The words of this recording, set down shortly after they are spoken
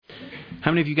How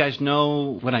many of you guys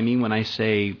know what I mean when I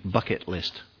say bucket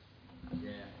list?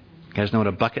 You guys know what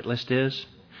a bucket list is?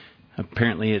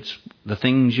 Apparently it's the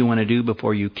things you want to do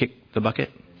before you kick the bucket.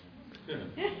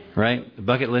 Right? The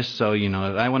bucket list. So,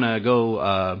 I want to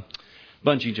go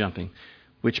bungee jumping,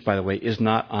 which, by the way, is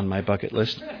not on my bucket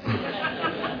list.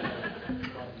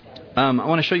 I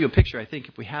want to show you a picture, I think,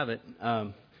 if we have it.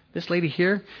 This lady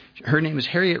here, her name is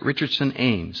Harriet Richardson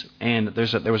Ames, and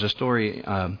there was a story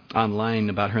online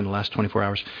about her in the last 24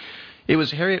 hours. It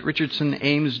was Harriet Richardson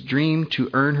Ames' dream to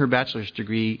earn her bachelor's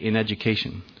degree in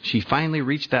education. She finally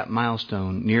reached that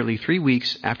milestone nearly 3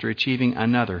 weeks after achieving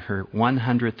her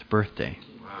 100th birthday.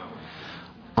 Wow.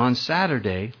 On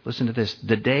Saturday, listen to this,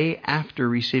 the day after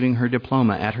receiving her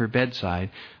diploma at her bedside,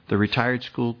 the retired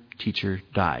school teacher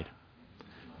died.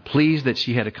 Pleased that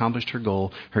she had accomplished her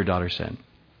goal, her daughter said.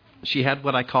 She had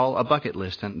what I call a bucket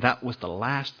list, and that was the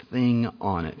last thing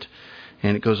on it.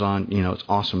 And it goes on, it's an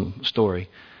awesome story.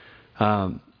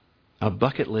 A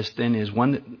bucket list then is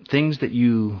things that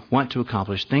you want to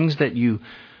accomplish, things that you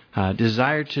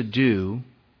desire to do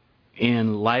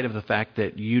in light of the fact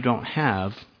that you don't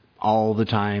have all the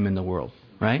time in the world,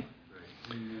 right?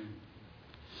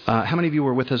 How many of you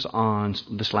were with us on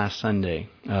this last Sunday?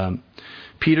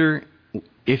 Peter,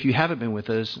 if you haven't been with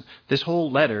us, this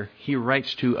whole letter he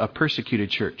writes to a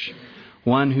persecuted church,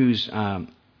 one who's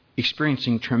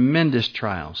experiencing tremendous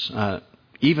trials,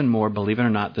 even more, believe it or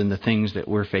not, than the things that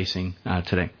we're facing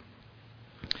today.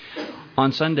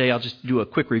 On Sunday, I'll just do a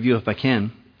quick review if I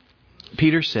can.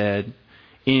 Peter said,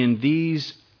 in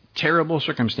these terrible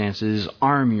circumstances,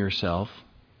 arm yourself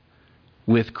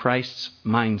with Christ's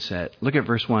mindset. Look at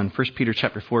verse 1, 1 Peter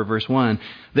chapter 4, verse 1.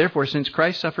 Therefore, since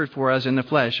Christ suffered for us in the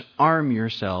flesh, arm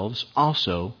yourselves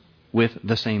also with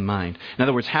the same mind. In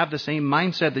other words, have the same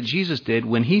mindset that Jesus did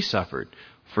when he suffered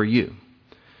for you.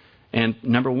 And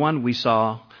number one, we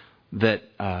saw that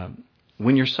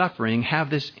when you're suffering, have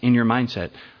this in your mindset,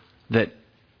 that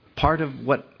part of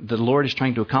what the Lord is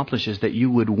trying to accomplish is that you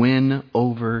would win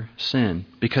over sin.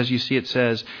 Because you see it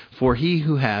says, for he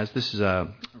who has, this is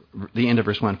the end of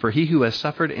verse 1, for he who has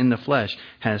suffered in the flesh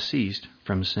has ceased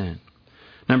from sin.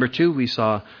 Number two, we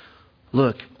saw,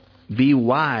 look, be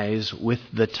wise with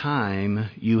the time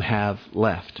you have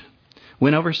left.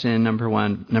 Win over sin, number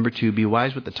one. Number two, be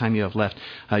wise with the time you have left.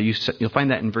 You'll find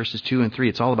that in verses 2 and 3.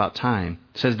 It's all about time.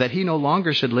 It says that he no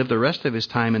longer should live the rest of his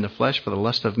time in the flesh for the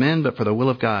lust of men, but for the will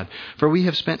of God. For we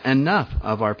have spent enough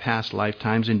of our past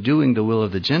lifetimes in doing the will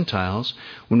of the Gentiles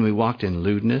when we walked in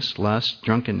lewdness, lust,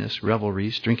 drunkenness,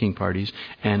 revelries, drinking parties,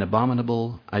 and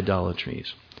abominable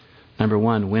idolatries. Number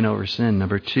one, win over sin.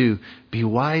 Number two, be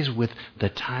wise with the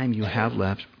time you have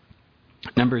left.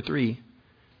 Number three,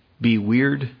 be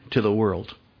weird to the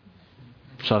world.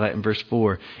 Saw that in verse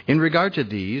 4. In regard to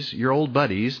these, your old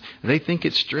buddies, they think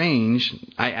it strange.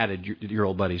 I added your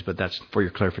old buddies, but that's for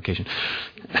your clarification.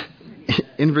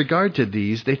 In regard to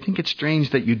these, they think it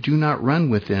strange that you do not run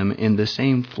with them in the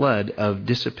same flood of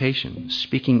dissipation,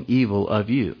 speaking evil of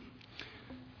you.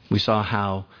 We saw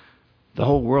how the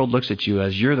whole world looks at you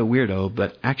as you're the weirdo,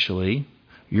 but actually,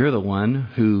 you're the one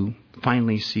who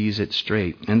finally sees it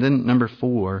straight. And then number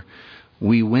 4,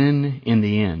 we win in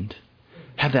the end.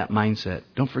 Have that mindset.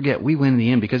 Don't forget, we win in the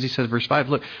end, because he says, verse 5,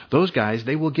 look, those guys,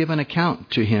 they will give an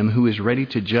account to him who is ready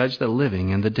to judge the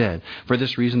living and the dead. For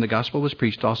this reason, the gospel was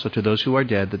preached also to those who are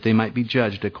dead, that they might be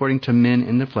judged according to men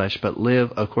in the flesh, but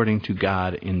live according to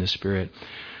God in the Spirit.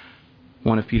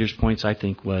 One of Peter's points, I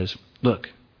think, was, look,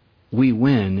 we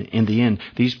win in the end.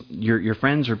 Your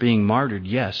friends are being martyred,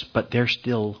 yes, but they're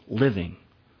still living.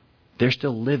 They're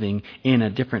still living in a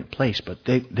different place, but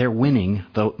they're winning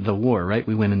the war, right?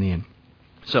 We win in the end.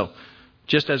 So,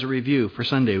 just as a review for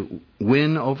Sunday,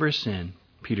 win over sin,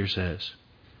 Peter says.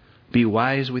 Be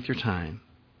wise with your time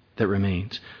that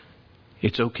remains.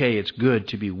 It's okay, it's good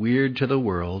to be weird to the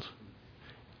world.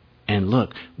 And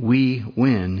look, we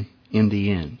win in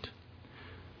the end.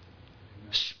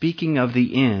 Speaking of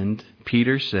the end,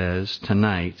 Peter says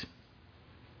tonight,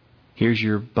 here's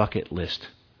your bucket list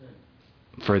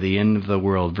for the end of the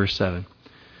world. Verse 7.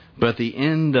 But the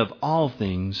end of all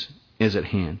things is at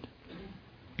hand.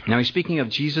 Now he's speaking of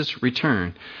Jesus'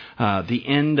 return, the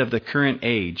end of the current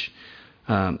age.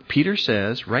 Peter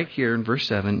says right here in verse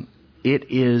 7,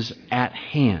 it is at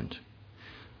hand.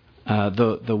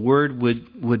 The word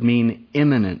would mean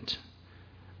imminent.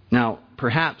 Now,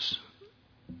 perhaps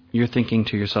you're thinking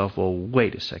to yourself, well,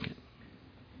 wait a second.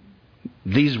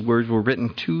 These words were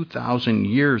written 2,000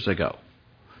 years ago.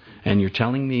 And you're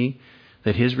telling me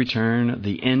that his return,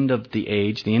 the end of the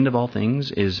age, the end of all things,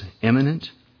 is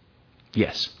imminent?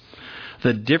 Yes.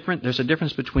 There's a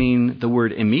difference between the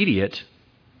word immediate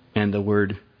and the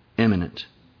word imminent. imminent.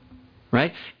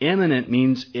 Right? Imminent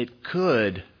means it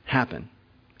could happen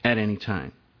at any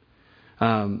time.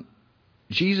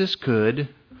 Jesus could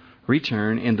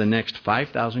return in the next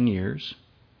 5,000 years,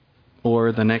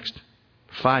 or the next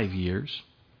 5 years,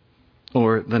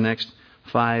 or the next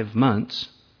 5 months,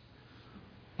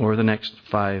 or the next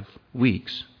 5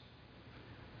 weeks.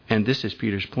 And this is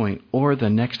Peter's point, or the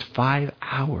next 5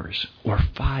 hours, or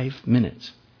 5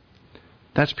 minutes.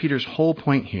 That's Peter's whole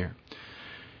point here.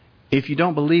 If you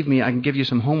don't believe me, I can give you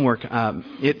some homework.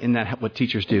 What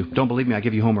teachers do. Don't believe me, I'll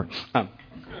give you homework.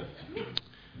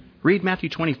 Read Matthew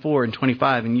 24 and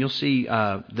 25, and you'll see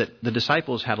that the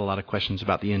disciples had a lot of questions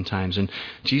about the end times. And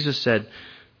Jesus said,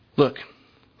 look,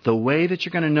 the way that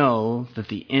you're going to know that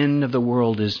the end of the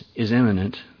world is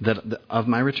imminent, of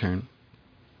my return,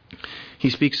 he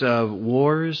speaks of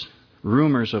wars,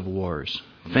 rumors of wars,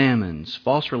 famines,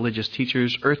 false religious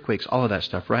teachers, earthquakes, all of that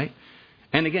stuff, right?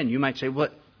 And again, you might say,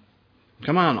 what?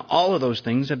 Come on, all of those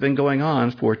things have been going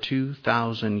on for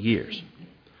 2,000 years.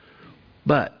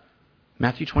 But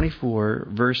Matthew 24,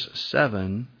 verse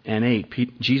 7 and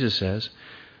 8, Jesus says,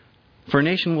 for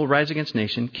nation will rise against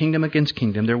nation, kingdom against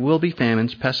kingdom. There will be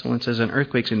famines, pestilences, and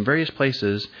earthquakes in various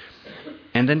places.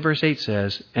 And then verse 8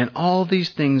 says, and all these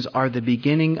things are the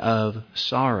beginning of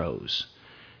sorrows.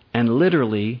 And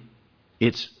literally,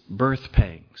 it's birth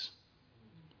pangs.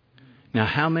 Now,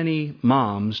 how many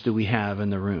moms do we have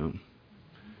in the room?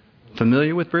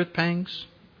 Familiar with birth pangs?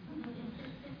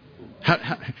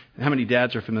 How many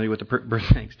dads are familiar with the birth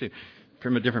pangs too?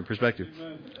 From a different perspective.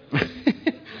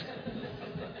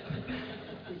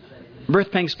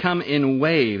 Birth pangs come in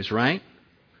waves, right?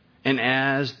 And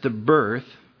as the birth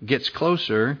gets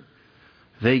closer,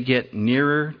 they get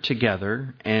nearer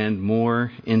together and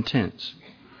more intense.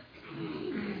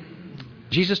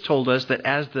 Jesus told us that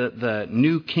as the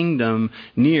new kingdom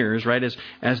nears, right,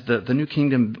 as the new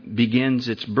kingdom begins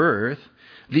its birth,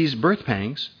 these birth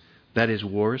pangs, that is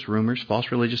wars, rumors,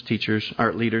 false religious teachers,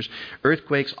 art leaders,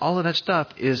 earthquakes, all of that stuff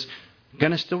is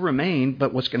going to still remain,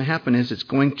 but what's going to happen is it's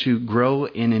going to grow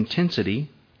in intensity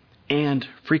and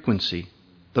frequency.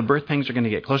 The birth pangs are going to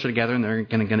get closer together and they're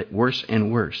going to get worse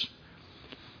and worse.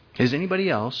 Does anybody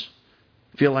else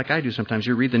feel like I do sometimes?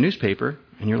 You read the newspaper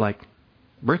and you're like,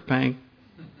 birth pang.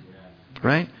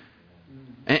 Right?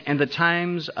 And the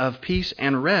times of peace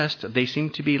and rest, they seem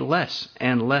to be less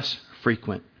and less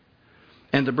frequent.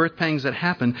 And the birth pangs that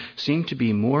happen seem to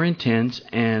be more intense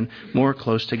and more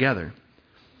close together.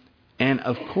 And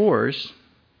of course,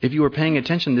 if you were paying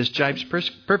attention, this jibes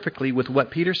perfectly with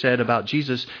what Peter said about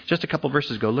Jesus just a couple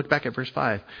verses ago. Look back at verse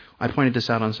 5. I pointed this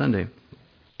out on Sunday.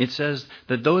 It says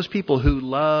that those people who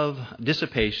love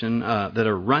dissipation, that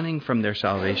are running from their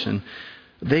salvation,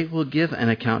 they will give an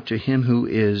account to him who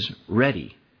is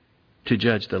ready to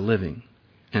judge the living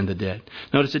and the dead.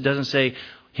 Notice it doesn't say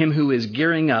him who is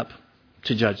gearing up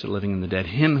to judge the living and the dead.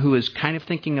 Him who is kind of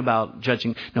thinking about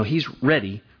judging. No, he's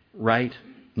ready right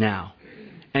now.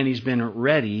 And he's been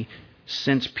ready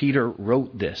since Peter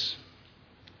wrote this.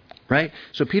 Right?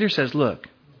 So Peter says, look,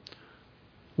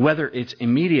 whether it's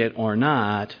immediate or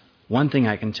not, one thing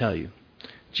I can tell you.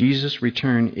 Jesus'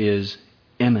 return is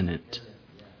imminent.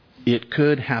 It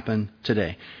could happen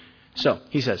today. So,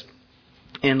 he says,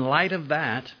 in light of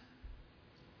that,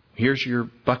 here's your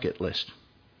bucket list.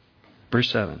 Verse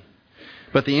 7.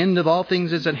 But the end of all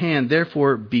things is at hand.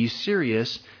 Therefore, be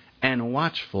serious and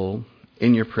watchful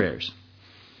in your prayers.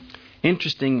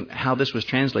 Interesting how this was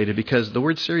translated, because the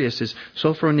word serious is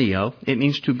sophroneo. It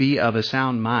means to be of a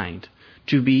sound mind,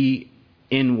 to be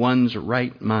in one's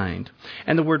right mind.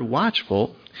 And the word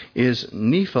watchful is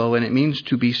nepho, and it means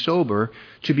to be sober,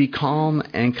 to be calm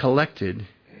and collected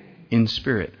in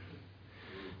spirit.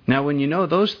 Now, when you know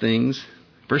those things,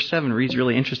 verse 7 reads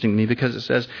really interesting to me because it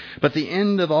says, but the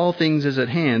end of all things is at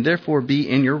hand. Therefore, be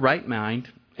in your right mind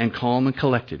and calm and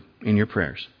collected in your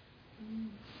prayers.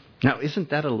 Now, isn't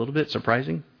that a little bit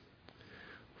surprising?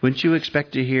 Wouldn't you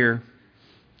expect to hear,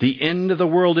 the end of the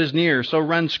world is near, so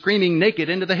run screaming naked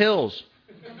into the hills?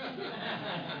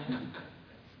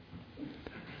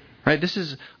 Right? This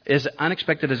is as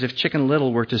unexpected as if Chicken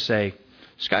Little were to say,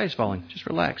 sky is falling, just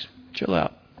relax, chill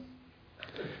out.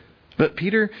 But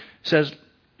Peter says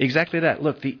exactly that.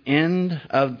 Look, the end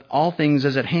of all things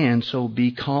is at hand, so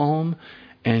be calm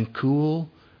and cool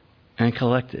and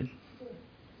collected.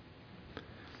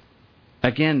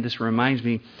 Again, this reminds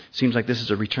me, seems like this is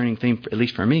a returning theme, at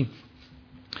least for me.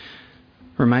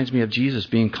 Reminds me of Jesus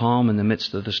being calm in the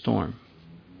midst of the storm.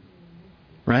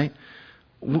 Right?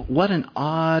 What an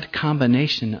odd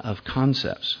combination of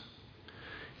concepts.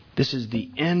 This is the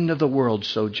end of the world,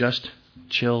 so just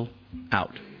chill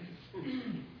out.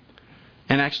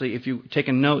 And actually, if you're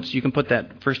taking notes, you can put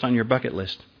that first on your bucket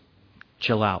list.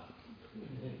 Chill out.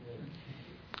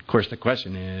 Of course, the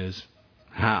question is,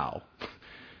 how?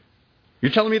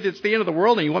 You're telling me that it's the end of the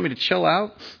world and you want me to chill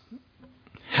out?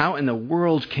 How in the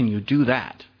world can you do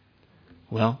that?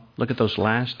 Well, look at those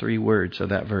last 3 words of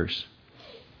that verse.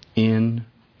 In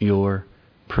your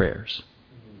prayers.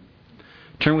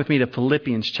 Turn with me to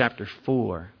Philippians chapter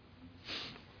 4.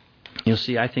 You'll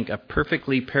see, I think, a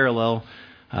perfectly parallel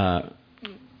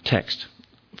text.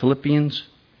 Philippians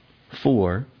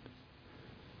 4.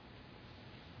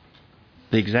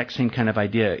 The exact same kind of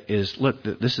idea is, look,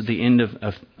 this is the end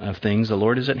of things. The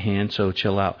Lord is at hand, so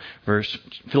chill out.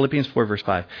 Philippians 4, verse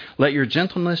 5. Let your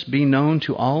gentleness be known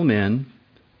to all men.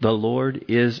 The Lord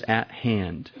is at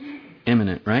hand.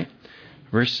 Imminent, right?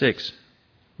 Verse 6.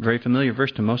 Very familiar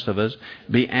verse to most of us.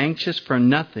 Be anxious for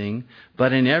nothing,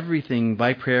 but in everything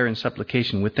by prayer and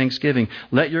supplication with thanksgiving.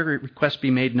 Let your requests be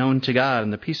made known to God,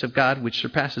 and the peace of God, which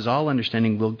surpasses all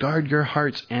understanding, will guard your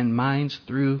hearts and minds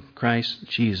through Christ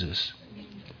Jesus.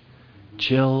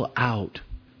 Chill out.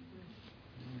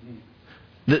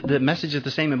 The message is the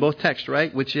same in both texts,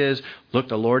 right? Which is, look,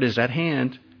 the Lord is at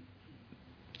hand.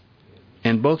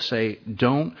 And both say,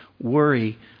 don't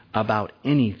worry about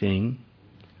anything,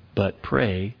 but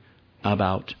pray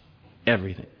about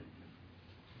everything.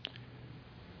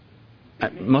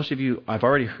 Most of you, I've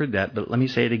already heard that, but let me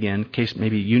say it again in case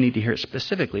maybe you need to hear it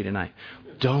specifically tonight.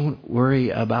 Don't worry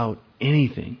about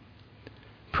anything.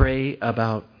 Pray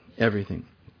about everything.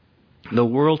 The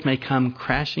world may come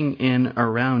crashing in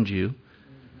around you.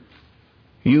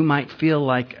 You might feel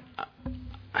like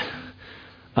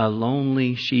a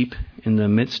lonely sheep in the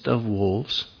midst of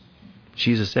wolves.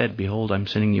 Jesus said, behold, I'm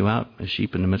sending you out as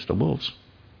sheep in the midst of wolves.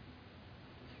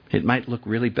 It might look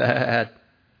really bad.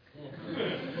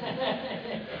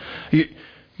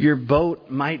 Your boat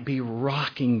might be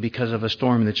rocking because of a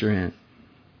storm that you're in.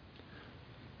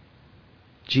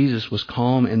 Jesus was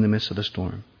calm in the midst of the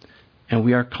storm. And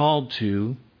we are called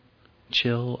to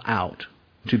chill out,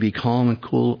 to be calm and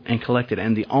cool and collected.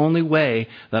 And the only way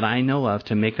that I know of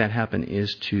to make that happen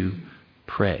is to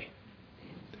pray.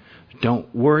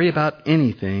 Don't worry about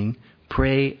anything.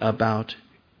 Pray about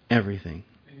everything.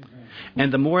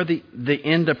 And the more the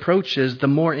end approaches, the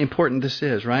more important this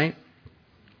is, right?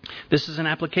 This is an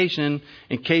application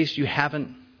in case you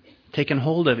haven't taken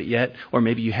hold of it yet, or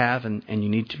maybe you have and you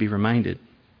need to be reminded.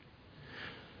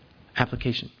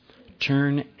 Application.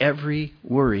 Turn every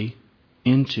worry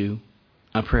into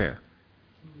a prayer.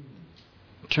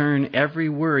 Turn every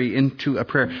worry into a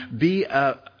prayer. Be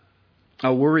a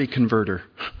worry converter.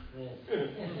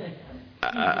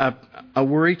 A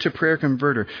worry to prayer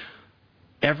converter.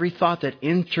 Every thought that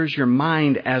enters your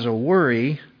mind as a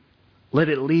worry, let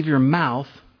it leave your mouth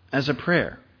as a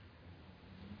prayer.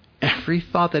 Every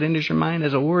thought that enters your mind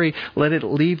as a worry, let it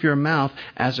leave your mouth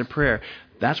as a prayer.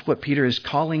 That's what Peter is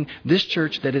calling this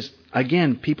church that is,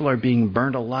 again, people are being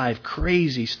burned alive,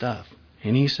 crazy stuff.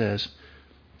 And he says,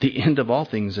 the end of all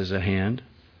things is at hand.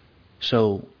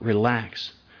 So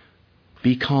relax.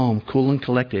 Be calm, cool, and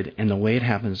collected. And the way it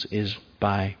happens is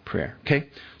by prayer. Okay?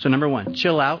 So number 1,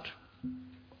 chill out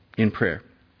in prayer.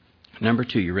 Number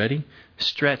 2, you ready?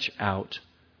 Stretch out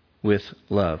with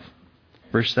love.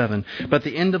 Verse 7. But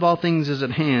the end of all things is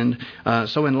at hand.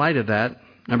 So in light of that,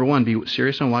 number 1, be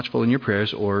serious and watchful in your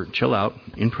prayers, or chill out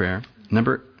in prayer.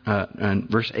 And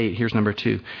verse 8, here's number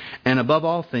 2. And above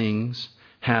all things,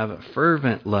 have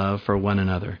fervent love for one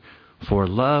another, for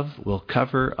love will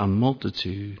cover a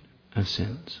multitude of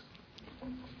sins.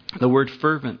 The word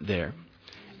fervent there,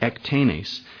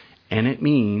 ektenes, and it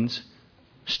means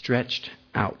stretched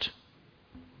out.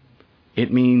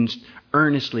 It means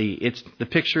earnestly. It's the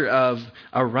picture of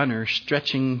a runner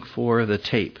stretching for the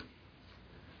tape.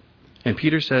 And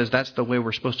Peter says that's the way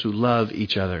we're supposed to love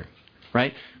each other,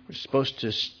 right? We're supposed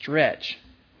to stretch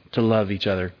to love each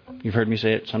other. You've heard me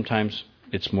say it. Sometimes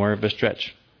it's more of a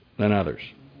stretch than others.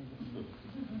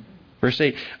 Verse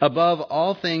 8, above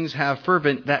all things have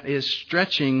fervent, that is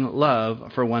stretching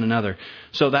love for one another.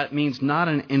 So that means not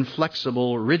an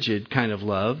inflexible, rigid kind of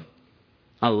love,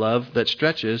 a love that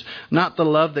stretches, not the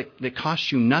love that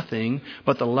costs you nothing,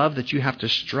 but the love that you have to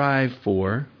strive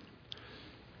for.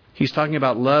 He's talking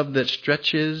about love that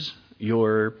stretches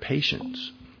your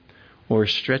patience, or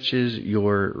stretches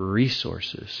your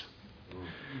resources,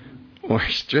 or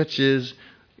stretches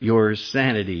your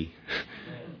sanity.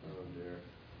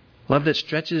 Love that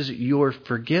stretches your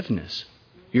forgiveness,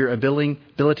 your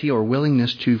ability or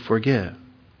willingness to forgive.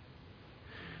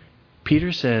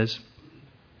 Peter says,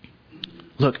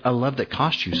 look, a love that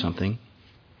costs you something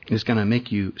is going to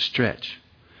make you stretch.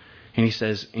 And he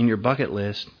says, in your bucket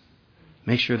list,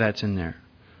 Make sure that's in there.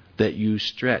 That you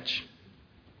stretch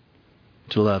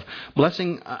to love.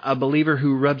 Blessing a believer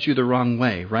who rubs you the wrong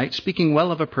way, right? Speaking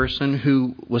well of a person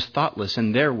who was thoughtless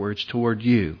in their words toward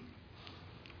you.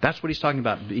 That's what he's talking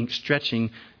about, being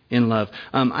stretching in love.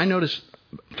 I noticed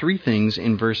 3 things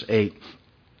in verse 8.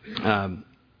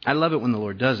 I love it when the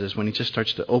Lord does this, when he just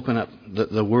starts to open up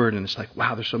the Word, and it's like,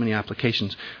 wow, there's so many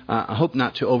applications. I hope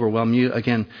not to overwhelm you.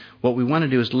 Again, what we want to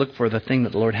do is look for the thing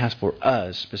that the Lord has for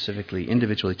us specifically,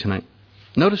 individually tonight.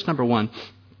 Notice number 1,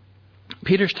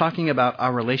 Peter's talking about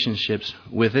our relationships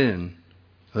within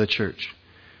the church.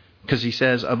 Because he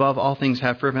says, above all things,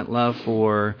 have fervent love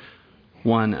for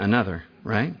one another,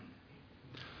 right?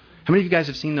 How many of you guys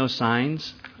have seen those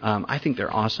signs? I think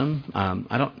they're awesome.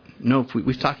 I don't know if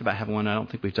we've talked about having one. I don't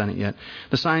think we've done it yet.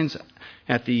 The signs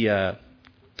at the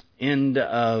end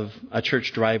of a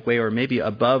church driveway, or maybe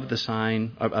above the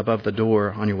sign, above the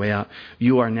door on your way out,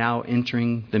 you are now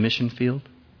entering the mission field.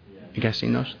 You guys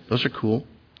seen those? Those are cool.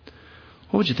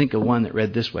 What would you think of one that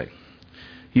read this way?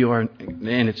 You are,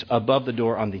 and it's above the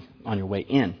door on your way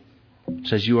in. It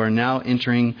says, you are now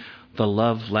entering the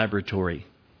love laboratory.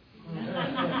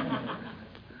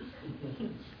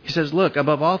 He says, look,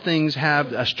 above all things,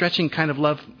 have a stretching kind of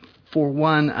love for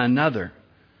one another.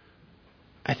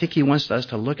 I think he wants us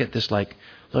to look at this like,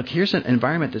 look, here's an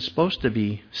environment that's supposed to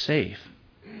be safe.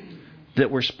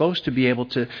 That we're supposed to be able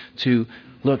to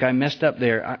look, I messed up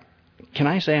there. Can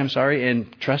I say I'm sorry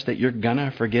and trust that you're going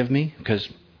to forgive me because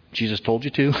Jesus told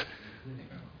you to?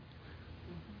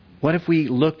 What if we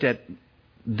looked at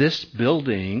this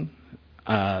building,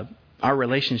 our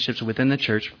relationships within the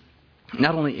church,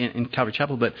 not only in Calvary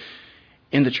Chapel, but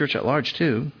in the church at large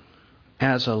too,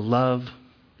 as a love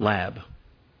lab,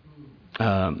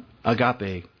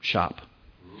 agape shop.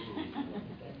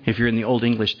 If you're in the Old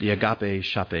English, the agape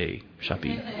shoppy.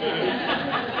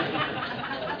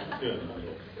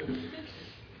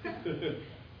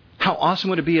 How awesome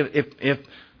would it be if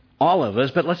all of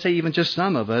us, but let's say even just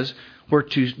some of us, were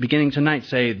to, beginning tonight,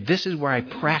 say, this is where I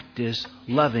practice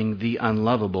loving the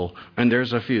unlovable. And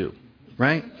there's a few,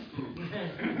 right?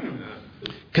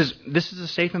 Because this is a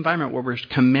safe environment where we're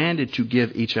commanded to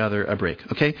give each other a break.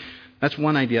 Okay? That's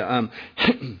one idea.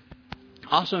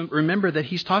 Also, remember that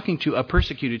he's talking to a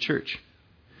persecuted church.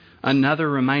 Another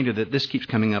reminder that this keeps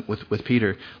coming up with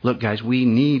Peter. Look, guys, we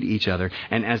need each other.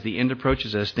 And as the end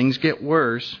approaches us, things get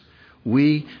worse.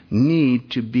 We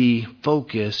need to be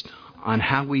focused on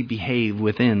how we behave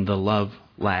within the love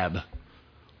lab,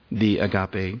 the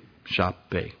agape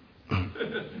shoppe.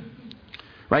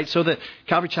 Right? So that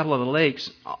Calvary Chapel of the Lakes,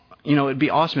 it'd be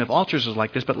awesome if all churches was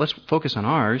like this, but let's focus on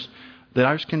ours. That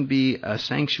ours can be a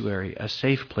sanctuary, a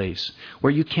safe place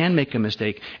where you can make a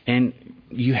mistake and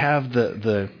you have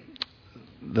the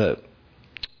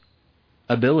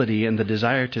ability and the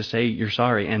desire to say you're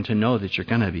sorry and to know that you're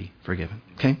going to be forgiven.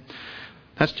 Okay?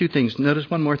 That's 2 things. Notice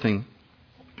one more thing.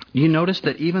 You notice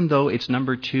that even though it's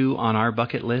number 2 on our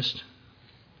bucket list,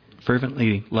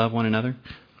 fervently love one another,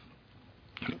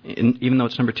 even though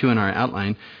it's number 2 in our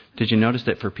outline, did you notice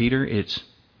that for Peter it's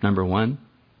number 1?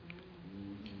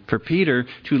 For Peter,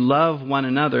 to love one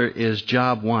another is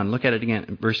job 1. Look at it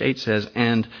again. Verse 8 says,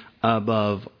 and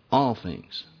above all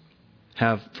things,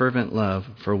 have fervent love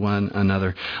for one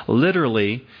another.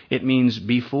 Literally, it means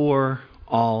before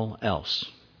all else.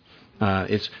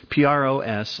 It's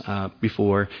P-R-O-S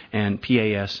before, and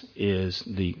P-A-S is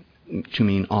to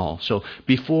mean all. So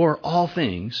before all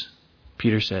things,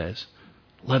 Peter says,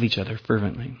 love each other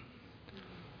fervently.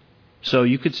 So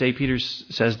you could say Peter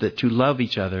says that to love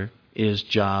each other is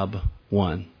job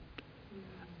 1.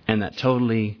 And that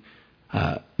totally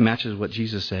matches what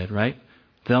Jesus said, right?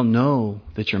 They'll know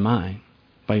that you're mine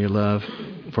by your love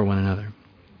for one another.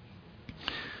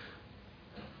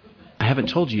 I haven't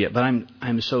told you yet, but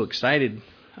I'm so excited.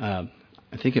 I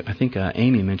think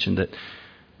Amy mentioned that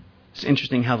it's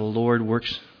interesting how the Lord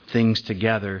works things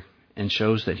together and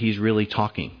shows that He's really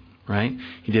talking, right?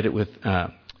 He did it with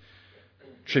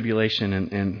tribulation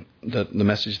and the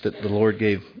message that the Lord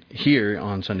gave here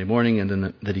on Sunday morning, and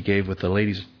then that He gave with the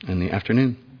ladies in the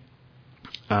afternoon.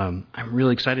 I'm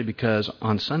really excited because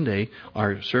on Sunday,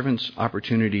 our Servants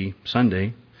Opportunity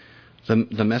Sunday,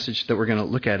 the message that we're going to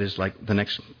look at is like the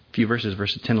next few verses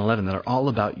 10 and 11, that are all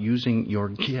about using your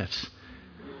gifts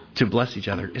to bless each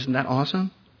other. Isn't that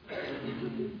awesome?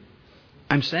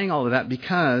 I'm saying all of that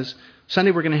because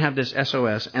Sunday we're going to have this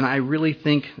SOS, and I really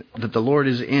think that the Lord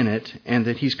is in it and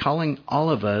that He's calling all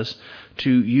of us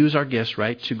to use our gifts,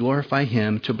 right, to glorify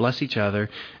Him, to bless each other,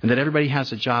 and that everybody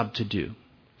has a job to do.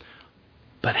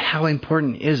 But how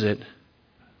important is it,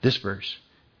 this verse,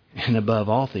 and above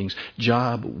all things,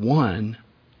 job 1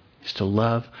 is to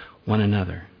love one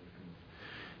another.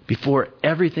 Before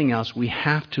everything else, we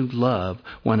have to love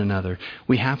one another.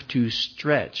 We have to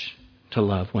stretch to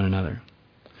love one another.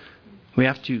 We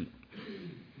have to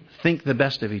think the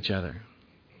best of each other.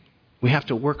 We have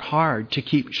to work hard to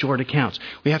keep short accounts.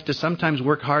 We have to sometimes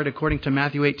work hard according to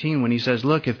Matthew 18 when he says,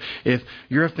 look, if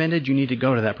you're offended, you need to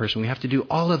go to that person. We have to do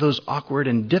all of those awkward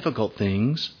and difficult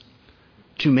things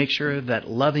to make sure that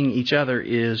loving each other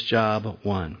is job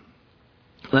one.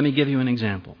 Let me give you an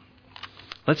example.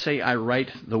 Let's say I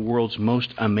write the world's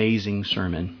most amazing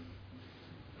sermon.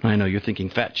 I know you're thinking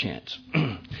fat chance.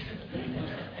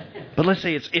 But let's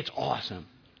say it's awesome.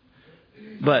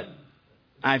 But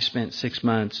I've spent 6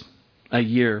 months, a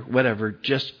year, whatever,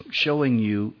 just showing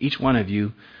you, each one of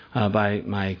you,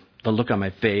 by the look on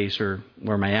my face or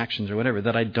my actions or whatever,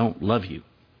 that I don't love you.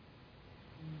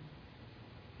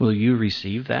 Will you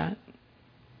receive that?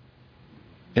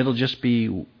 It'll just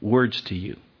be words to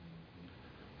you.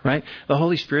 Right? The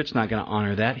Holy Spirit's not going to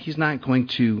honor that. He's not going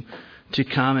to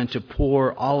come and to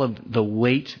pour all of the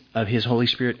weight of His Holy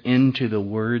Spirit into the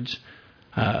words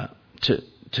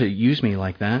to use me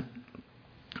like that.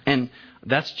 And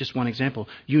that's just one example.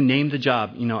 You name the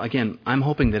job. Again, I'm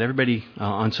hoping that everybody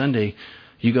on Sunday,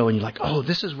 you go and you're like, oh,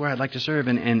 this is where I'd like to serve.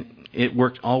 And it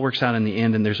all works out in the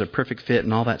end and there's a perfect fit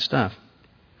and all that stuff.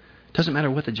 It doesn't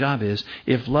matter what the job is.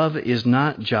 If love is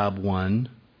not job one,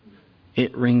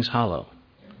 it rings hollow.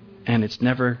 And it's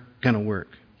never going to work.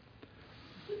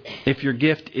 If your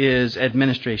gift is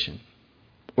administration,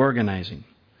 organizing,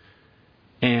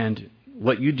 and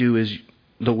what you do is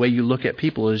the way you look at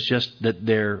people is just that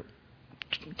they're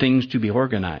things to be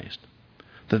organized,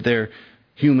 that they're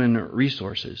human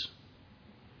resources,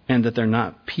 and that they're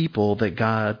not people that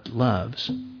God loves,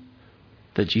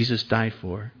 that Jesus died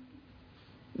for,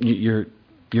 you're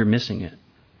missing it.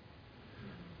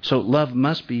 So love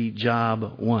must be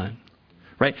job one.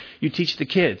 Right? You teach the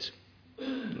kids.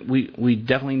 We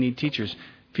definitely need teachers.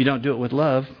 If you don't do it with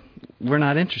love, we're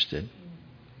not interested.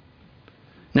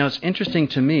 Now, it's interesting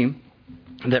to me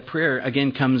that prayer,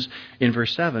 again, comes in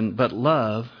verse 7, but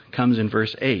love comes in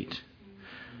verse 8.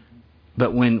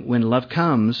 But when love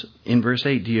comes in verse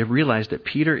 8, do you realize that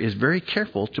Peter is very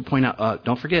careful to point out,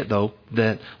 don't forget, though,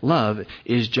 that love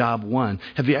is job one.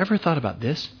 Have you ever thought about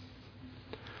this?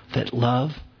 That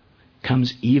love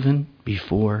comes even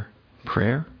before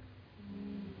prayer?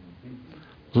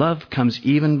 Love comes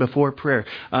even before prayer.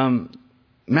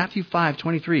 Matthew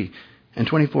 5:23 and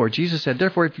 24. Jesus said,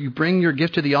 therefore, if you bring your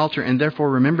gift to the altar and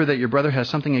therefore remember that your brother has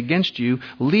something against you,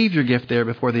 leave your gift there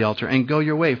before the altar and go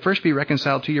your way. First be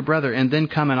reconciled to your brother and then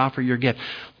come and offer your gift.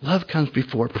 Love comes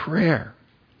before prayer.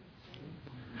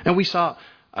 And we saw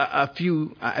a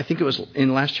few, I think it was in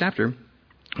the last chapter,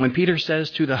 when Peter says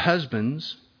to the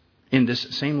husbands in this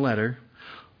same letter,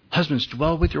 husbands,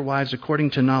 dwell with your wives according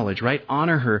to knowledge, right?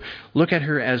 Honor her. Look at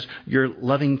her as your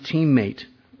loving teammate,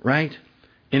 right?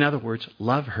 In other words,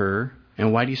 love her.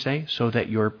 And why do you say? So that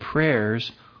your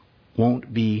prayers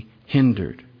won't be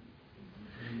hindered.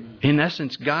 In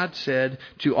essence, God said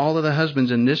to all of the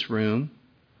husbands in this room,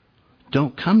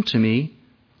 don't come to me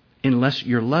unless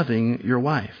you're loving your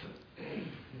wife.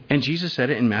 And Jesus said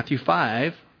it in Matthew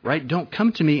 5, right? Don't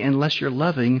come to me unless you're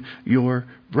loving your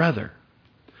brother.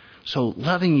 So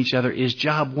loving each other is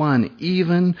job one,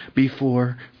 even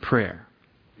before prayer.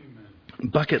 Amen.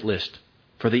 Bucket list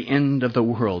for the end of the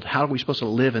world. How are we supposed to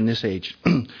live in this age?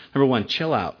 Number one,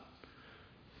 chill out.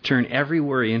 Turn every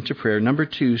worry into prayer. Number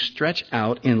two, stretch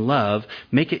out in love.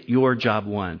 Make it your job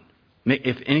one.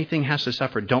 If anything has to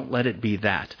suffer, don't let it be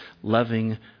that.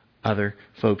 Loving other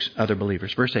folks, other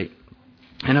believers. Verse 8.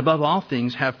 And above all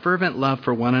things, have fervent love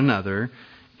for one another.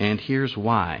 And here's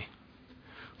why.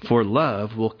 For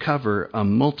love will cover a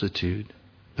multitude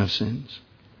of sins.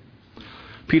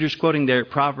 Peter's quoting there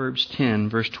Proverbs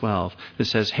 10, verse 12. That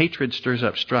says, hatred stirs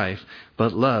up strife,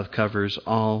 but love covers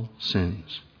all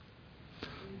sins.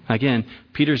 Again,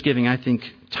 Peter's giving, I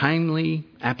think, timely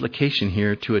application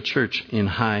here to a church in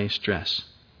high stress.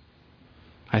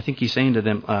 I think he's saying to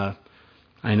them,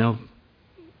 I know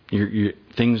your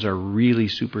things are really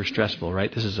super stressful,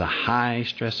 right? This is a high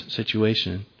stress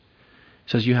situation.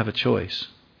 He says you have a choice.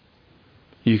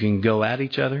 You can go at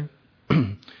each other,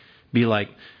 be like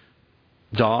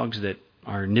dogs that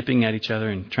are nipping at each other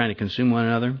and trying to consume one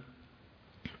another,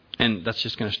 and that's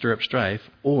just going to stir up strife.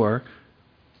 Or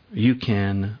you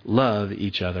can love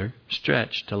each other,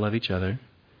 stretch to love each other,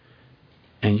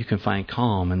 and you can find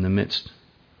calm in the midst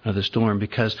of the storm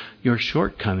because your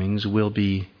shortcomings will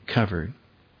be covered.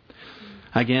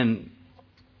 Again,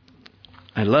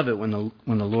 I love it when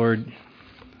the Lord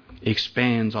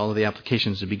expands all of the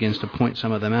applications and begins to point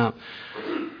some of them out.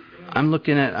 I'm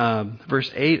looking at verse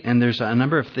 8, and there's a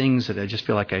number of things that I just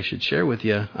feel like I should share with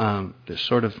you. They're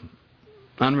sort of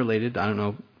unrelated. I don't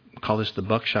know, call this the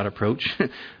buckshot approach.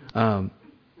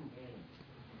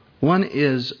 One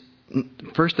is,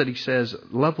 first, that he says,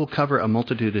 love will cover a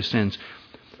multitude of sins.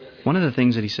 One of the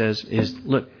things that he says is,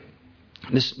 look,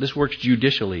 this works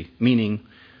judicially, meaning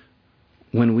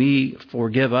when we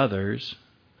forgive others,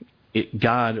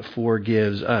 God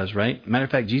forgives us, right? Matter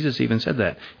of fact, Jesus even said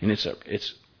that, and it's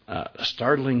a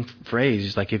startling phrase.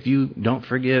 He's like, if you don't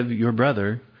forgive your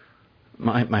brother,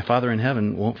 my Father in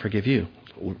heaven won't forgive you.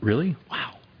 Really?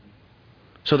 Wow.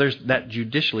 So there's that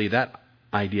judicially, that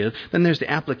idea. Then there's the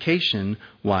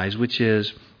application-wise, which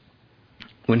is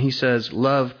when he says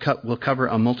love will cover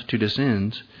a multitude of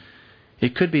sins,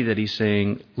 it could be that he's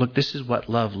saying, look, this is what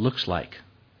love looks like.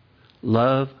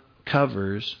 Love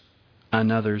covers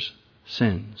another's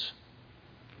sins.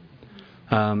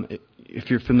 If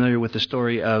you're familiar with the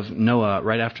story of Noah,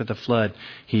 right after the flood,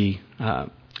 he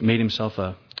made himself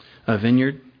a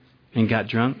vineyard and got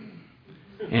drunk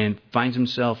and finds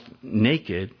himself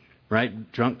naked,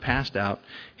 right, drunk, passed out.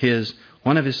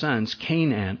 One of his sons,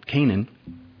 Canaan,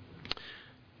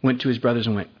 went to his brothers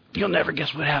and went, you'll never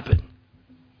guess what happened.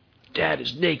 Dad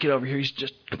is naked over here. He's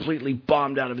just completely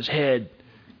bombed out of his head.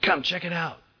 Come, check it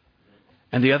out.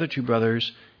 And the other two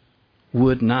brothers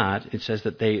would not. It says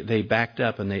that they backed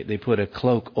up and they put a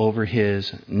cloak over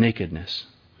his nakedness.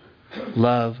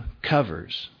 Love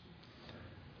covers.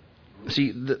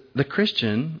 See, the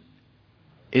Christian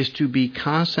is to be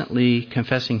constantly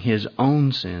confessing his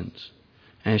own sins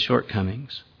and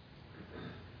shortcomings.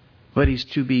 But he's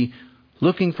to be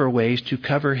looking for ways to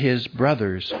cover his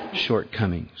brother's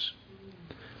shortcomings.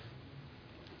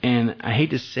 And I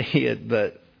hate to say it,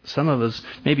 but some of us,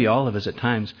 maybe all of us at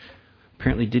times,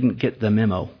 apparently didn't get the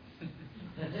memo.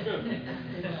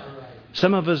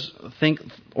 Some of us think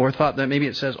or thought that maybe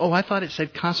it says, oh, I thought it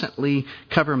said constantly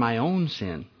cover my own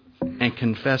sin and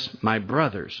confess my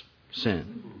brother's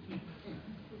sin.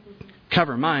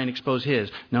 Cover mine, expose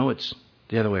his. No, it's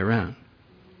the other way around.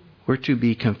 We're to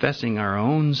be confessing our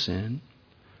own sin.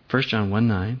 1 John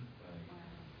 1:9.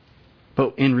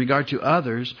 But in regard to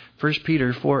others, 1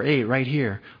 Peter 4:8, right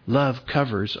here, love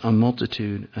covers a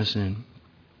multitude of sin.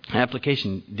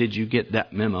 Application, did you get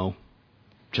that memo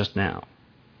just now?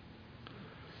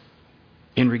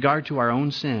 In regard to our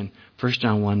own sin, 1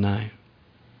 John 1:9.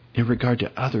 In regard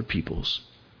to other people's,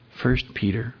 1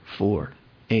 Peter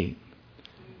 4:8.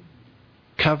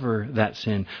 Cover that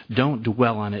sin. Don't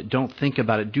dwell on it. Don't think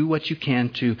about it. Do what you can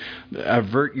to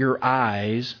avert your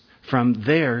eyes from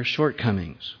their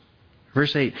shortcomings.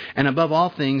 Verse 8, and above all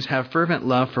things, have fervent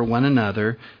love for one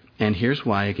another. And here's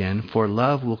why again, for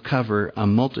love will cover a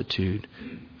multitude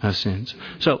of sins.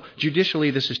 So,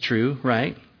 judicially, this is true,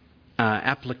 right?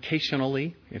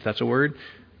 Applicationally, if that's a word,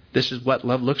 this is what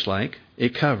love looks like.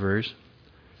 It covers.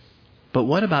 But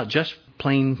what about just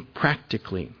plain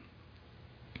practically?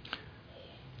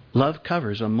 Love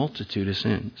covers a multitude of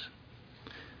sins.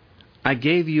 I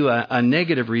gave you a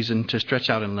negative reason to stretch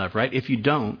out in love, right? If you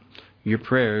don't, your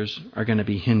prayers are going to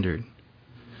be hindered.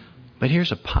 But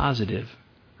here's a positive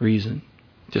reason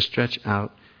to stretch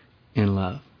out in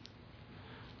love.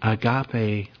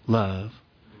 Agape love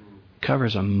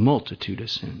covers a multitude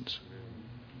of sins.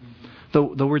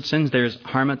 The word sins there is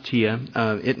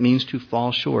harmatia. It means to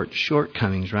fall short,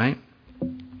 shortcomings, right?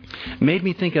 It made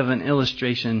me think of an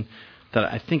illustration that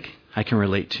I think I can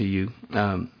relate to you.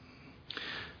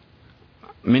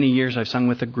 Many years I've sung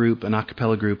with a group, an a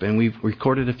cappella group, and we've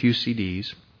recorded a few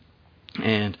CDs.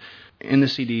 And in the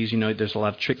CDs, there's a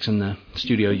lot of tricks in the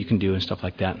studio you can do and stuff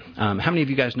like that. How many of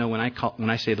you guys know when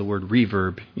I say the word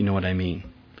reverb, you know what I mean?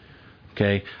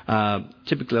 Okay.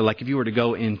 Typically, like if you were to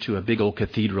go into a big old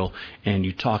cathedral and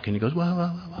you talk and it goes, wow,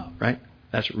 wow, wow, wow, right?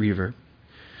 That's reverb.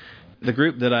 The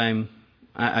group that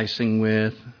I sing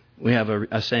with, we have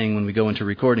a saying when we go into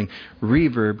recording,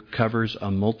 reverb covers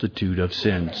a multitude of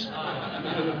sins.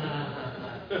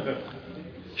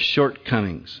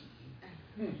 Shortcomings.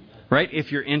 Right?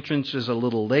 If your entrance is a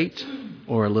little late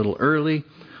or a little early,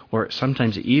 or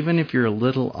sometimes even if you're a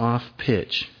little off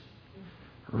pitch,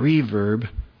 reverb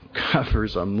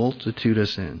covers a multitude of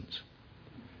sins.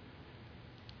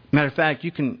 Matter of fact,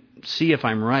 you can see if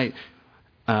I'm right.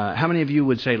 How many of you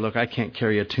would say, look, I can't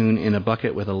carry a tune in a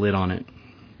bucket with a lid on it?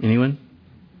 Anyone?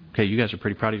 Okay, you guys are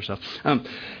pretty proud of yourself.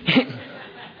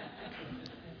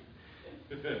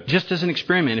 Just as an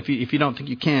experiment, if you don't think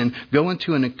you can, go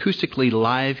into an acoustically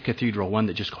live cathedral, one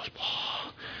that just goes,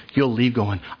 oh, you'll leave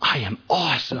going, I am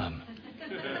awesome.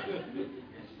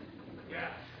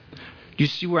 You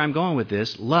see where I'm going with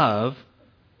this? Love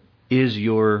is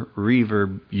your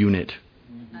reverb unit.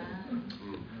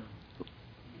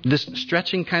 This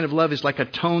stretching kind of love is like a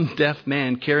tone-deaf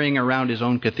man carrying around his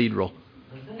own cathedral.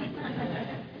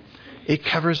 It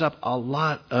covers up a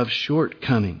lot of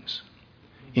shortcomings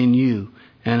in you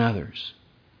and others.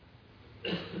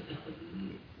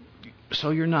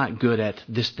 So you're not good at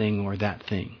this thing or that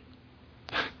thing.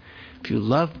 If you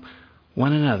love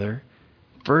one another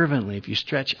fervently, if you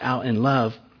stretch out in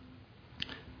love,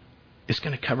 it's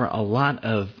going to cover a lot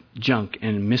of junk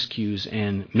and miscues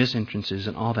and misentrances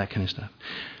and all that kind of stuff.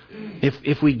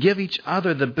 If we give each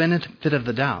other the benefit of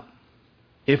the doubt,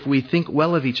 if we think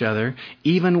well of each other,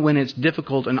 even when it's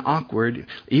difficult and awkward,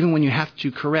 even when you have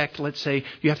to correct, let's say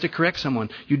you have to correct someone,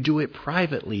 you do it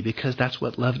privately because that's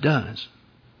what love does.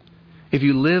 If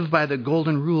you live by the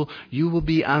golden rule, you will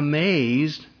be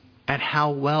amazed at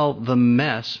how well the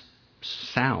mess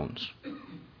sounds.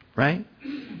 Right?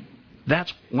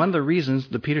 That's one of the reasons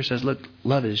that Peter says, look,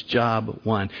 love is job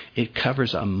one. It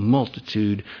covers a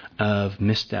multitude of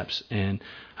missteps. And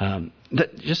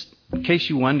just in case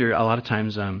you wonder, a lot of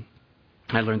times I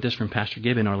learned this from Pastor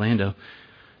Gibb in Orlando.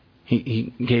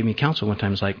 He gave me counsel one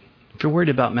time. It's like, if you're worried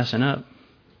about messing up,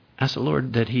 ask the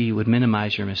Lord that He would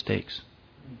minimize your mistakes.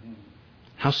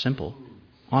 How simple.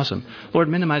 Awesome. Lord,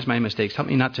 minimize my mistakes. Help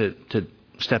me not to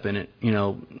step in it,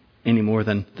 any more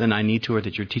than I need to or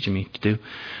that you're teaching me to do.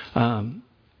 And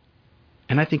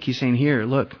I think he's saying here,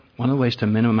 look, one of the ways to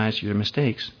minimize your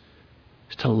mistakes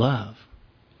is to love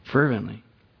fervently.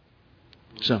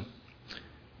 So,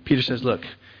 Peter says, look,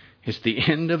 it's the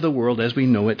end of the world as we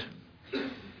know it.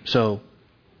 So,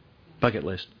 bucket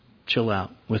list, chill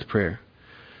out with prayer.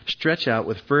 Stretch out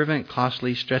with fervent,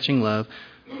 costly, stretching love.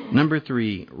 Number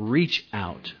 3, reach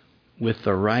out with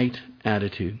the right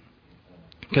attitude.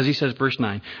 Because he says, verse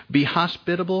 9, be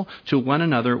hospitable to one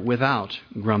another without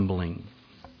grumbling.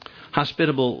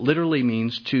 Hospitable literally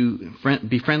means to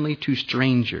be friendly to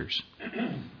strangers.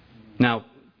 Now,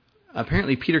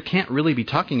 apparently Peter can't really be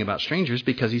talking about strangers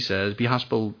because he says, be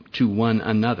hospitable to one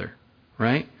another,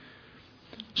 right?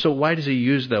 So why does he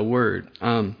use that word?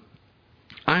 I'm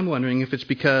wondering if it's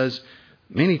because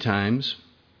many times,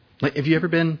 like, have you ever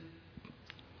been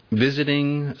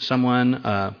visiting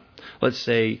someone, let's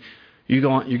say, you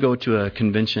go to a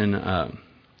convention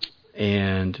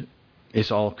and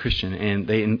it's all Christian,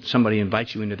 and somebody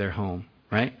invites you into their home,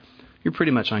 right? You're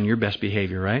pretty much on your best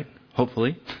behavior, right?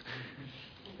 Hopefully.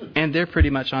 And they're pretty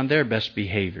much on their best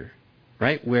behavior,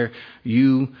 right? Where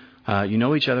you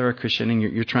know each other are Christian, and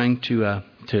you're trying to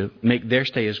make their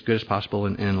stay as good as possible,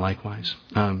 and likewise.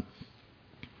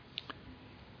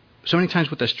 So many times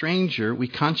with a stranger, we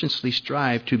consciously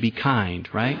strive to be kind,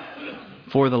 right?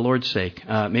 For the Lord's sake.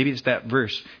 Maybe it's that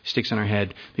verse sticks in our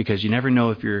head because you never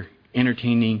know if you're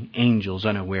entertaining angels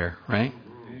unaware, right?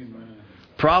 Amen.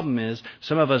 Problem is,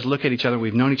 some of us look at each other,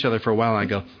 we've known each other for a while, and I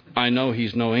go, I know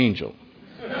he's no angel.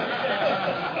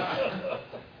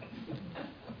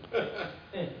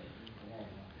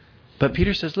 But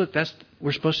Peter says, look,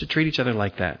 we're supposed to treat each other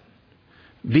like that.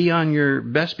 Be on your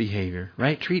best behavior,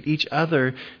 right? Treat each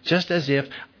other just as if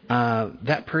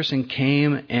that person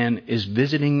came and is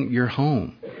visiting your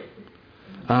home.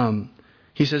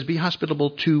 He says, be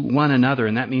hospitable to one another,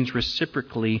 and that means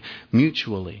reciprocally,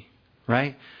 mutually,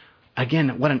 right?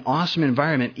 Again, what an awesome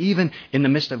environment. Even in the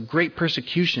midst of great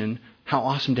persecution, how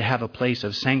awesome to have a place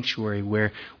of sanctuary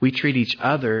where we treat each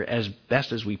other as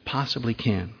best as we possibly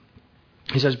can.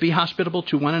 He says, be hospitable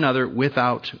to one another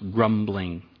without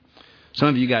grumbling. Some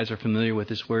of you guys are familiar with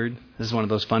this word. This is one of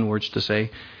those fun words to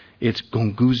say. It's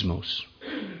gongusmos,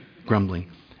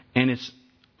 grumbling. And it's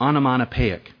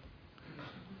onomatopoeic.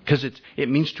 Because it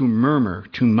means to murmur,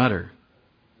 to mutter.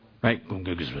 Right?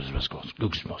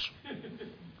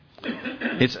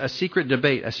 It's a secret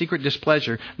debate, a secret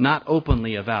displeasure, not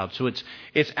openly avowed. So it's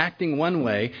acting one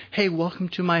way. Hey, welcome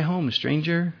to my home,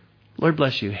 stranger. Lord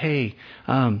bless you. Hey,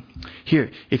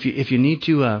 here, if you need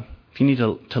to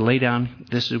lay down,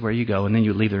 this is where you go, and then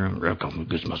you leave the room.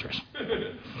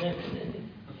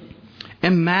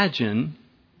 Imagine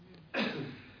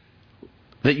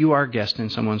that you are a guest in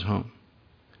someone's home.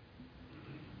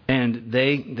 And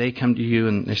they come to you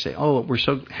and they say, oh, we're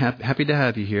so happy to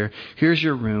have you here. Here's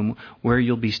your room where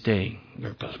you'll be staying.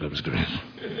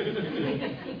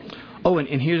 Oh,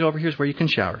 and here's where you can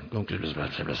shower.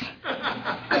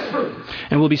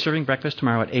 And we'll be serving breakfast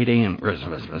tomorrow at 8 a.m.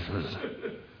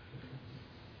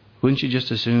 Wouldn't you just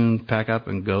as soon pack up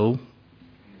and go?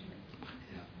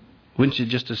 Wouldn't you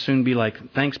just as soon be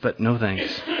like, thanks, but no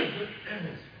thanks?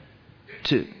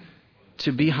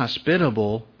 To be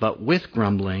hospitable, but with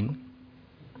grumbling,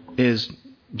 is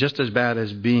just as bad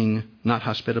as being not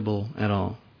hospitable at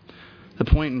all. The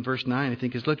point in verse 9, I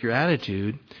think, is, look, your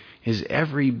attitude is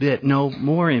every bit, no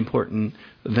more important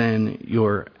than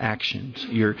your actions,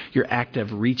 your act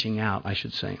of reaching out, I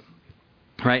should say.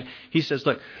 Right? He says,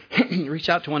 look, reach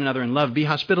out to one another in love, be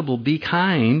hospitable, be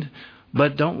kind,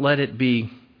 but don't let it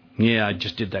be, yeah, I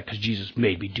just did that because Jesus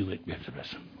made me do it.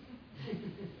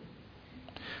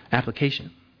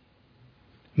 Application.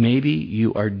 Maybe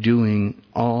you are doing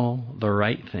all the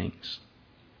right things,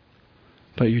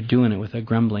 but you're doing it with a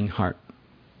grumbling heart.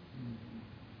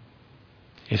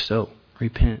 If so,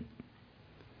 repent.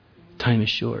 Time is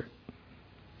short.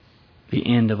 The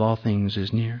end of all things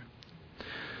is near.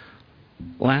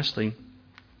 Lastly,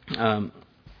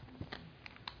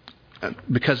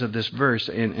 because of this verse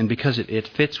and because it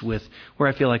fits with where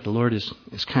I feel like the Lord is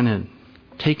kind of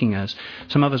taking us,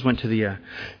 some of us went to the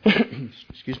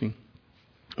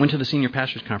went to the senior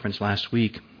pastors conference last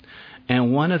week,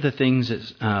 and one of the things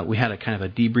is we had a kind of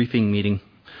a debriefing meeting,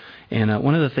 and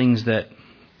one of the things that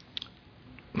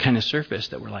kind of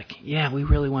surfaced that we're like, yeah, we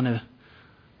really want to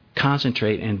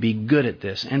concentrate and be good at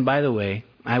this. And by the way,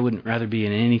 I wouldn't rather be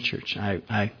in any church.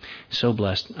 I so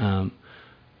blessed.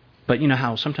 But you know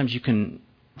how sometimes you can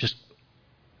just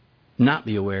not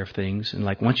be aware of things, and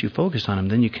like once you focus on them,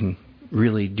 then you can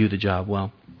really do the job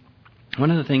well.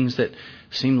 One of the things that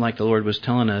seemed like the Lord was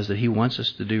telling us that He wants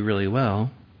us to do really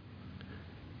well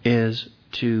is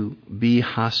to be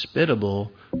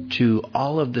hospitable to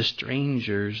all of the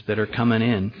strangers that are coming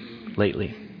in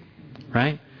lately,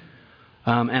 right?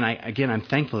 And I'm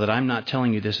thankful that I'm not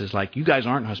telling you this as like, you guys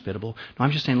aren't hospitable. No,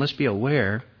 I'm just saying let's be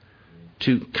aware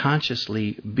to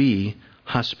consciously be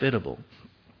hospitable.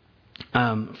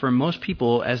 For most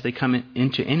people, as they come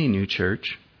into any new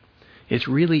church, it's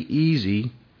really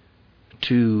easy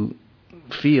to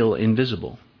feel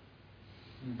invisible,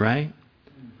 right?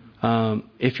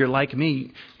 If you're like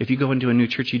me, if you go into a new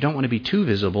church, you don't want to be too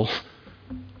visible,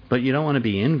 but you don't want to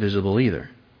be invisible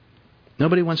either.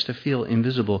 Nobody wants to feel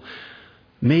invisible.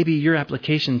 Maybe your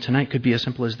application tonight could be as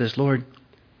simple as this: Lord,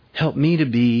 help me to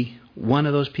be one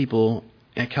of those people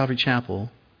at Calvary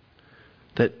Chapel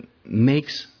that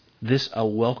makes this a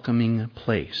welcoming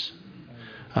place.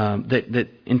 That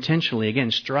intentionally,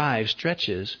 again,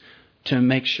 stretches to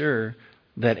make sure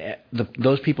that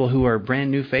those people who are brand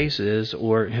new faces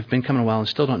or have been coming a while and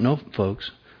still don't know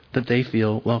folks, that they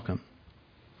feel welcome.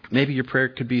 Maybe your prayer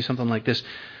could be something like this: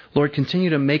 Lord, continue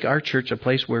to make our church a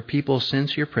place where people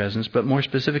sense your presence, but more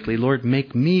specifically, Lord,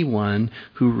 make me one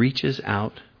who reaches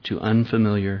out to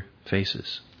unfamiliar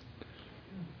faces.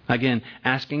 Again,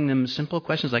 asking them simple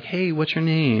questions like, hey, what's your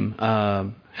name?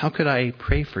 How could I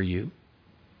pray for you?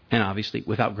 And obviously,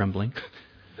 without grumbling.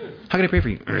 How can I pray for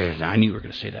you? I knew you were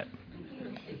going to say that.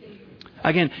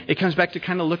 Again, it comes back to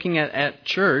kind of looking at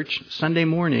church Sunday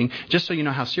morning, just so you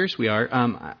know how serious we are.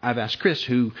 I've asked Chris,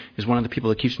 who is one of the people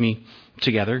that keeps me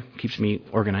together, keeps me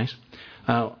organized,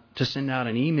 to send out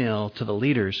an email to the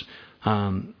leaders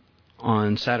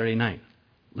on Saturday night.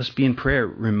 Let's be in prayer,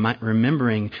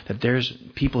 remembering that there's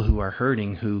people who are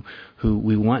hurting, who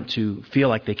we want to feel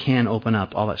like they can open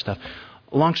up, all that stuff.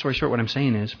 Long story short, what I'm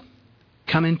saying is,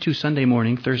 come into Sunday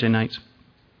morning, Thursday nights,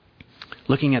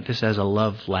 looking at this as a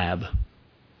love lab,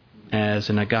 as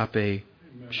an agape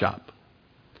shop.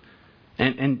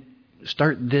 And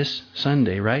start this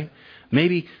Sunday, right?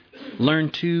 Maybe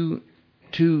learn two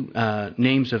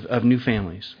names of new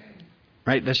families.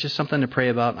 Right? That's just something to pray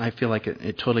about. I feel like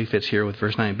it totally fits here with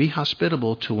verse 9. Be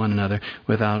hospitable to one another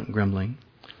without grumbling.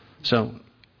 So,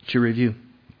 to review,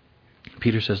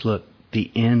 Peter says, look,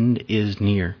 the end is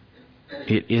near.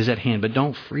 It is at hand. But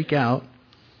don't freak out.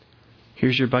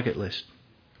 Here's your bucket list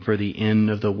for the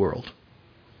end of the world.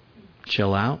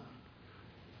 Chill out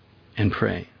and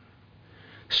pray.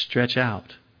 Stretch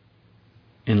out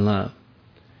in love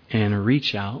and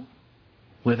reach out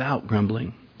without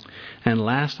grumbling. And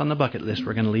last on the bucket list,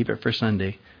 we're going to leave it for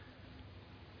Sunday.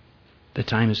 The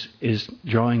time is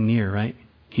drawing near, right?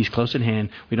 He's close at hand.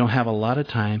 We don't have a lot of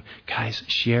time. Guys,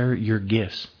 share your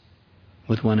gifts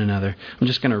with one another. I'm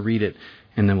just going to read it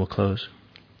and then we'll close.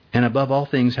 And above all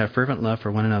things, have fervent love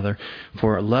for one another,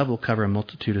 for love will cover a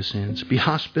multitude of sins. Be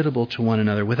hospitable to one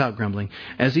another without grumbling.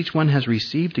 As each one has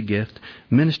received a gift,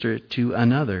 minister it to one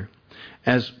another,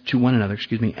 as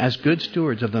good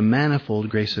stewards of the manifold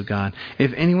grace of God.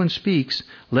 If anyone speaks,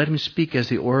 let him speak as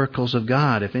the oracles of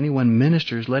God. If anyone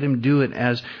ministers, let him do it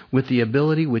as with the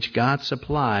ability which God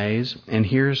supplies. And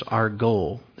here's our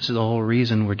goal. This is the whole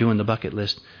reason we're doing the bucket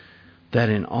list. That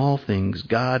in all things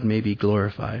God may be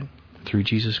glorified through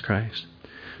Jesus Christ,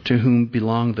 to whom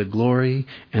belong the glory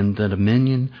and the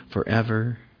dominion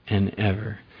forever and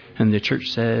ever. And the church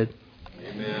said,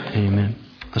 Amen. Amen.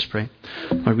 Let's pray.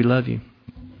 Lord, we love you.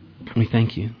 We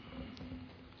thank you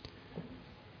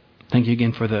Thank you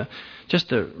again for the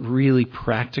really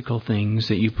practical things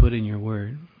that you put in your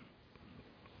word.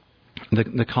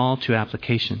 The call to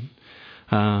application.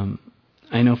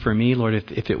 I know for me, Lord,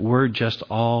 if it were just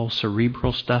all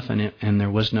cerebral stuff and there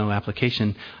was no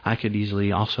application, I could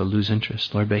easily also lose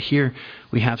interest, Lord. But here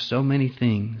we have so many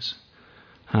things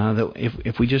that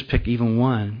if we just pick even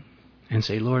one and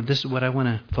say, Lord, this is what I want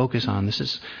to focus on. This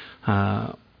is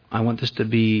I want this to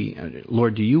be,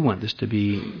 Lord, do you want this to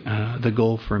be the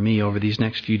goal for me over these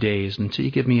next few days until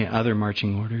you give me other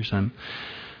marching orders?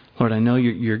 Lord, I know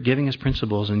you're giving us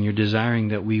principles and you're desiring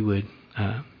that we would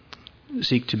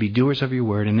seek to be doers of your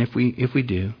word. And if we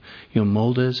do, you'll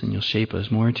mold us and you'll shape us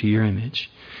more into your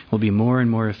image. We'll be more and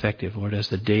more effective, Lord, as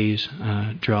the days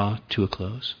draw to a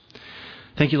close.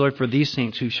 Thank you, Lord, for these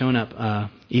saints who've shown up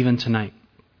even tonight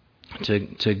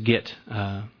to get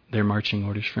their marching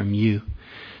orders from you.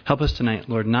 Help us tonight,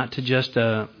 Lord, not to just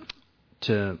to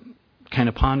kind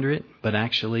of ponder it, but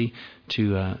actually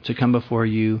to come before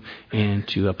you and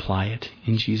to apply it.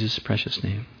 In Jesus' precious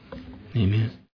name, amen.